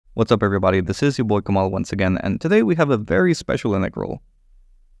What's up, everybody? This is your boy Kamal once again, and today we have a very special integral.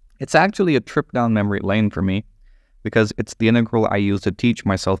 It's actually a trip down memory lane for me, because it's the integral I used to teach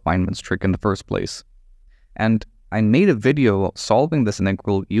myself Feynman's trick in the first place. And I made a video solving this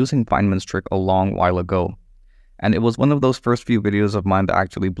integral using Feynman's trick a long while ago. And it was one of those first few videos of mine that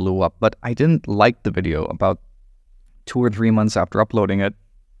actually blew up, but I didn't like the video about 2 or 3 months after uploading it.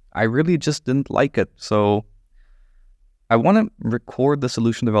 I really just didn't like it, so I want to record the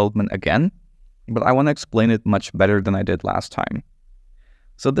solution development again, but I want to explain it much better than I did last time.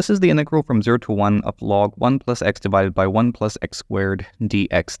 So this is the integral from 0 to 1 of log 1 plus x divided by 1 plus x squared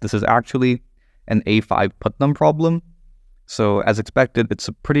dx. This is actually an A5 Putnam problem. So as expected, it's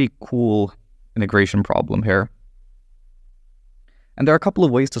a pretty cool integration problem here. And there are a couple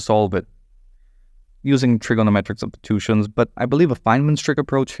of ways to solve it using trigonometric substitutions, but I believe a Feynman's trick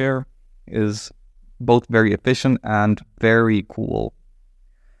approach here is both very efficient and very cool.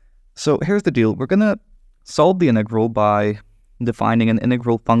 So here's the deal. We're going to solve the integral by defining an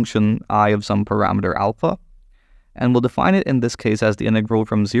integral function I of some parameter alpha. And we'll define it in this case as the integral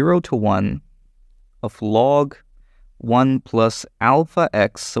from 0 to 1 of log 1 plus alpha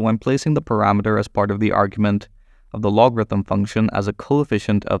x. So I'm placing the parameter as part of the argument of the logarithm function as a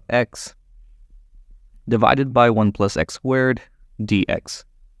coefficient of x divided by 1 plus x squared dx.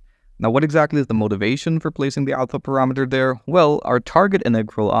 Now, what exactly is the motivation for placing the alpha parameter there? Well, our target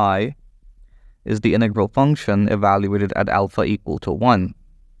integral I is the integral function evaluated at alpha equal to 1.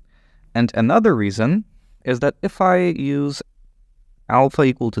 And another reason is that if I use alpha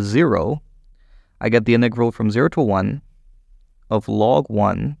equal to 0, I get the integral from 0 to 1 of log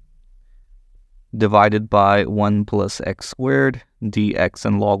 1 divided by 1 plus x squared dx,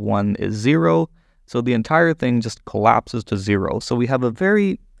 and log 1 is 0, so the entire thing just collapses to 0. So we have a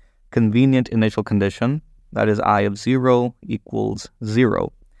very convenient initial condition, that is I of 0 equals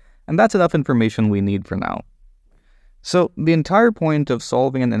 0. And that's enough information we need for now. So the entire point of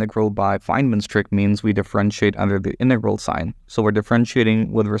solving an integral by Feynman's trick means we differentiate under the integral sign. So we're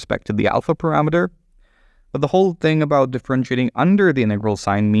differentiating with respect to the alpha parameter. But the whole thing about differentiating under the integral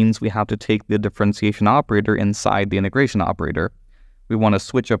sign means we have to take the differentiation operator inside the integration operator. We want to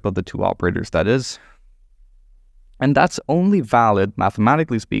switch up of the two operators, that is. And that's only valid,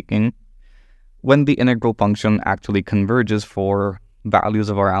 mathematically speaking, when the integral function actually converges for values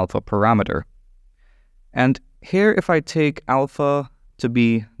of our alpha parameter. And here, if I take alpha to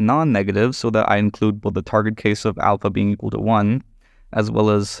be non-negative, so that I include both the target case of alpha being equal to 1, as well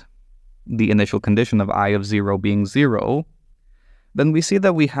as the initial condition of I of 0 being 0, then we see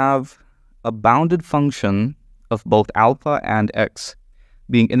that we have a bounded function of both alpha and x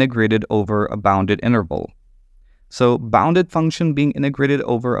being integrated over a bounded interval. So bounded function being integrated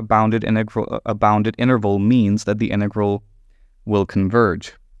over a bounded interval means that the integral will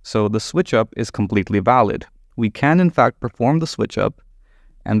converge. So the switch up is completely valid. We can in fact perform the switch up,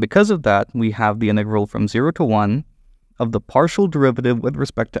 and because of that we have the integral from 0 to 1 of the partial derivative with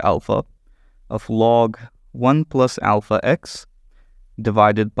respect to alpha of log 1 plus alpha x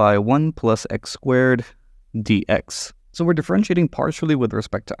divided by 1 plus x squared dx. So we're differentiating partially with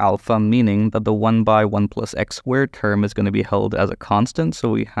respect to alpha, meaning that the 1 by 1 plus x squared term is going to be held as a constant. So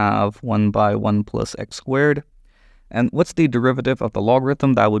we have 1 by 1 plus x squared. And what's the derivative of the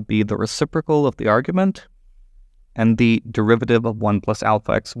logarithm? That would be the reciprocal of the argument. And the derivative of 1 plus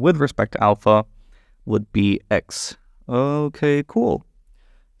alpha x with respect to alpha would be x. Okay, cool.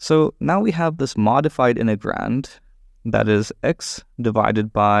 So now we have this modified integrand, that is x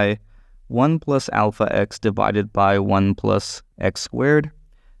divided by 1 plus alpha x divided by 1 plus x squared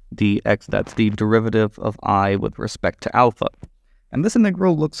dx. That's the derivative of I with respect to alpha. And this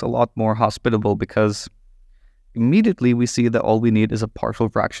integral looks a lot more hospitable because immediately we see that all we need is a partial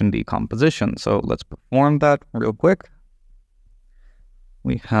fraction decomposition. So let's perform that real quick.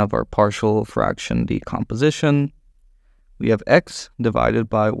 We have our partial fraction decomposition. We have x divided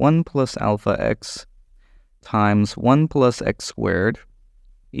by 1 plus alpha x times 1 plus x squared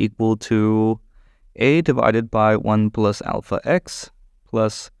equal to a divided by 1 plus alpha x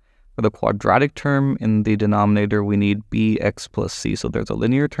plus, for the quadratic term in the denominator, we need bx plus c. So there's a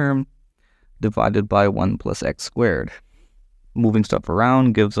linear term divided by 1 plus x squared. Moving stuff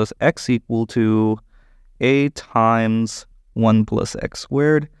around gives us x equal to a times 1 plus x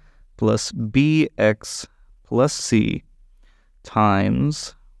squared plus bx plus c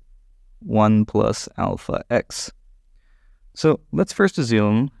times 1 plus alpha x. So let's first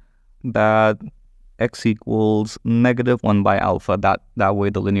assume that x equals negative 1 by alpha. That way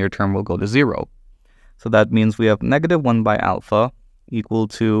the linear term will go to 0. So that means we have negative 1 by alpha equal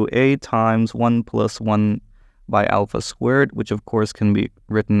to a times 1 plus 1 by alpha squared, which of course can be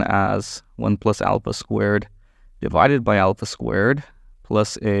written as 1 plus alpha squared divided by alpha squared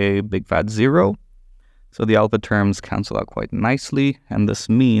plus a big fat 0. So the alpha terms cancel out quite nicely, and this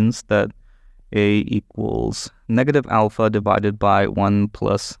means that a equals negative alpha divided by 1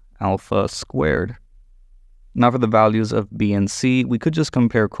 plus alpha squared. Now for the values of b and c, we could just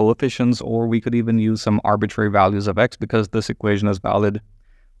compare coefficients, or we could even use some arbitrary values of x because this equation is valid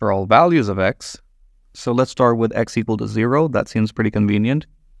for all values of x. So let's start with x equal to 0. That seems pretty convenient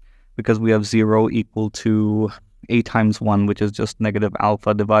because we have 0 equal to a times 1, which is just negative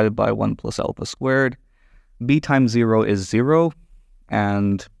alpha divided by 1 plus alpha squared. B times 0 is 0,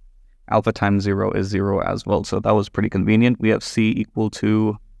 and alpha times 0 is 0 as well. So that was pretty convenient. We have c equal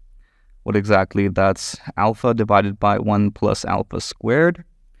to what exactly? That's alpha divided by 1 plus alpha squared.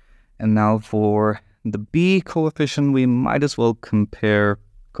 And now for the b coefficient, we might as well compare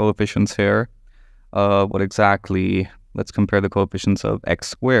coefficients here. What exactly? Let's compare the coefficients of x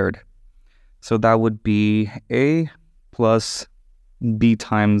squared. So that would be a plus b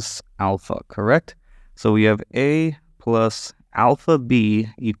times alpha, correct? So we have a plus alpha b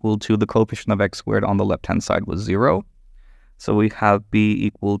equal to the coefficient of x squared on the left-hand side was 0. So we have b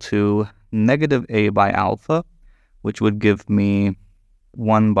equal to negative a by alpha, which would give me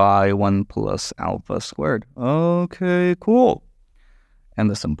 1 by 1 plus alpha squared. Okay, cool. And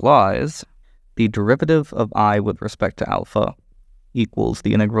this implies the derivative of I with respect to alpha equals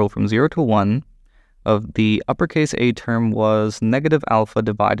the integral from 0 to 1 of the uppercase a term was negative alpha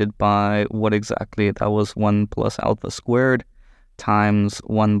divided by what exactly? That was 1 plus alpha squared times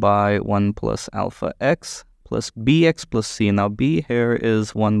 1 by 1 plus alpha x plus bx plus c. Now b here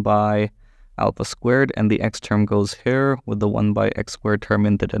is 1 by alpha squared, and the x term goes here with the 1 by x squared term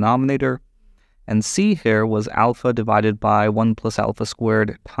in the denominator. And c here was alpha divided by 1 plus alpha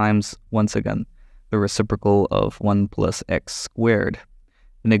squared times, once again, the reciprocal of 1 plus x squared.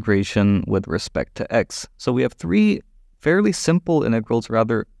 Integration with respect to x. So we have three fairly simple integrals,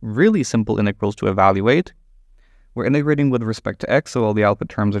 rather really simple integrals to evaluate. We're integrating with respect to x, so all the alpha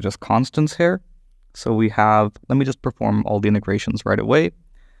terms are just constants here. So we have, let me just perform all the integrations right away.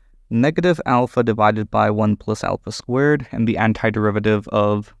 Negative alpha divided by 1 plus alpha squared, and the antiderivative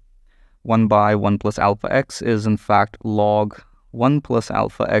of 1 by 1 plus alpha x is in fact log 1 plus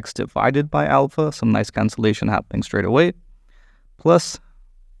alpha x divided by alpha, some nice cancellation happening straight away, plus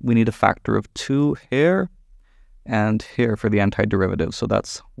we need a factor of 2 here and here for the antiderivative. So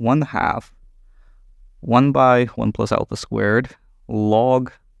that's 1/2 1 by 1 plus alpha squared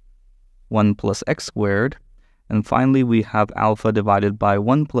log 1 plus x squared. And finally, we have alpha divided by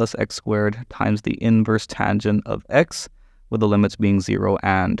 1 plus x squared times the inverse tangent of x, with the limits being 0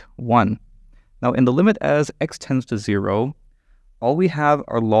 and 1. Now, in the limit as x tends to 0, all we have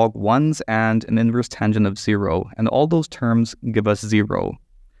are log 1s and an inverse tangent of 0, and all those terms give us 0.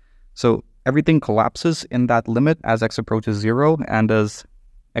 So everything collapses in that limit as x approaches 0, and as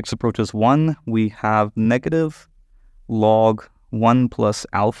x approaches 1, we have negative log 1 plus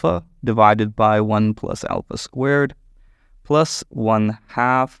alpha divided by 1 plus alpha squared plus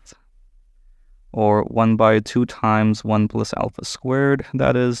 1/2, or 1 by 2 times 1 plus alpha squared.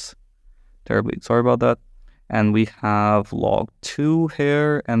 That is terribly sorry about that. And we have log 2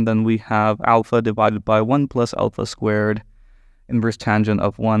 here, and then we have alpha divided by 1 plus alpha squared. Inverse tangent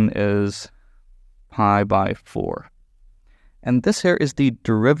of 1 is pi by 4. And this here is the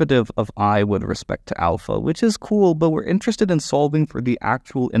derivative of I with respect to alpha, which is cool, but we're interested in solving for the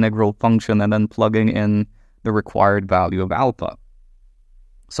actual integral function and then plugging in the required value of alpha.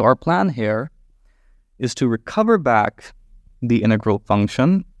 So our plan here is to recover back the integral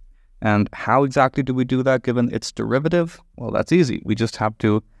function. And how exactly do we do that given its derivative? Well, that's easy. We just have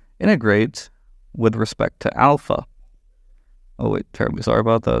to integrate with respect to alpha. Oh wait, terribly sorry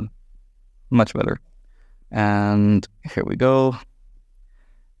about that. Much better. And here we go.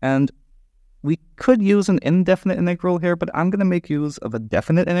 And we could use an indefinite integral here, but I'm going to make use of a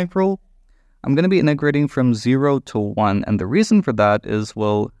definite integral. I'm going to be integrating from 0 to 1. And the reason for that is,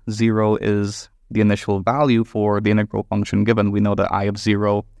 well, 0 is the initial value for the integral function given. We know that I of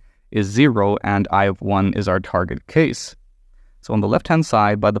 0 is 0 and I of 1 is our target case. So on the left-hand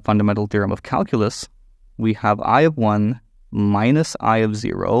side, by the fundamental theorem of calculus, we have I of 1 minus I of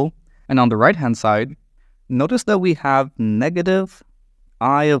 0. And on the right-hand side, notice that we have negative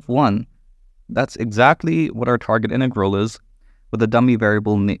I of 1. That's exactly what our target integral is, with a dummy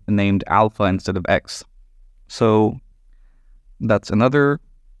variable named alpha instead of x. So that's another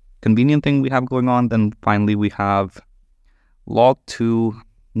convenient thing we have going on. Then finally we have log 2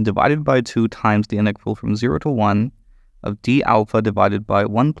 divided by 2 times the integral from 0 to 1 of d alpha divided by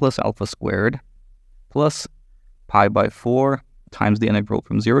 1 plus alpha squared plus pi by 4 times the integral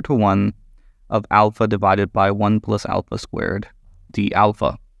from 0 to 1 of alpha divided by 1 plus alpha squared d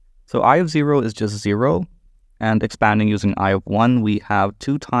alpha. So I of 0 is just 0, and expanding using I of 1, we have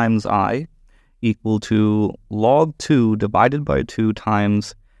 2 times I equal to log 2 divided by 2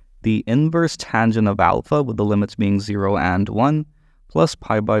 times the inverse tangent of alpha, with the limits being 0 and 1, plus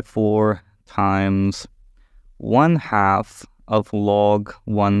pi by 4 times 1/2 of log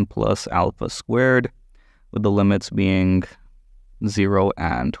 1 plus alpha squared, with the limits being 0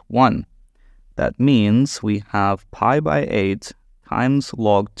 and 1. That means we have pi by 8 times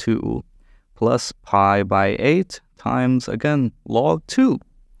log 2 plus pi by 8 times, again, log 2.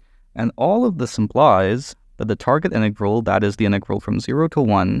 And all of this implies that the target integral, that is the integral from 0 to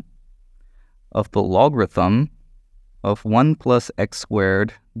 1, of the logarithm of 1 plus x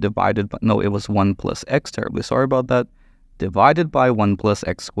squared divided by, no, it was 1 plus x, terribly sorry about that, divided by 1 plus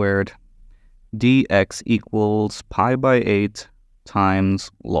x squared dx equals pi by 8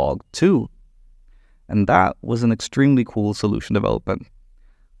 times log 2. And that was an extremely cool solution development.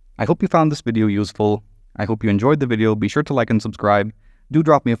 I hope you found this video useful. I hope you enjoyed the video. Be sure to like and subscribe. Do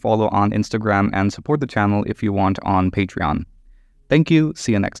drop me a follow on Instagram and support the channel if you want on Patreon. Thank you.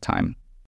 See you next time.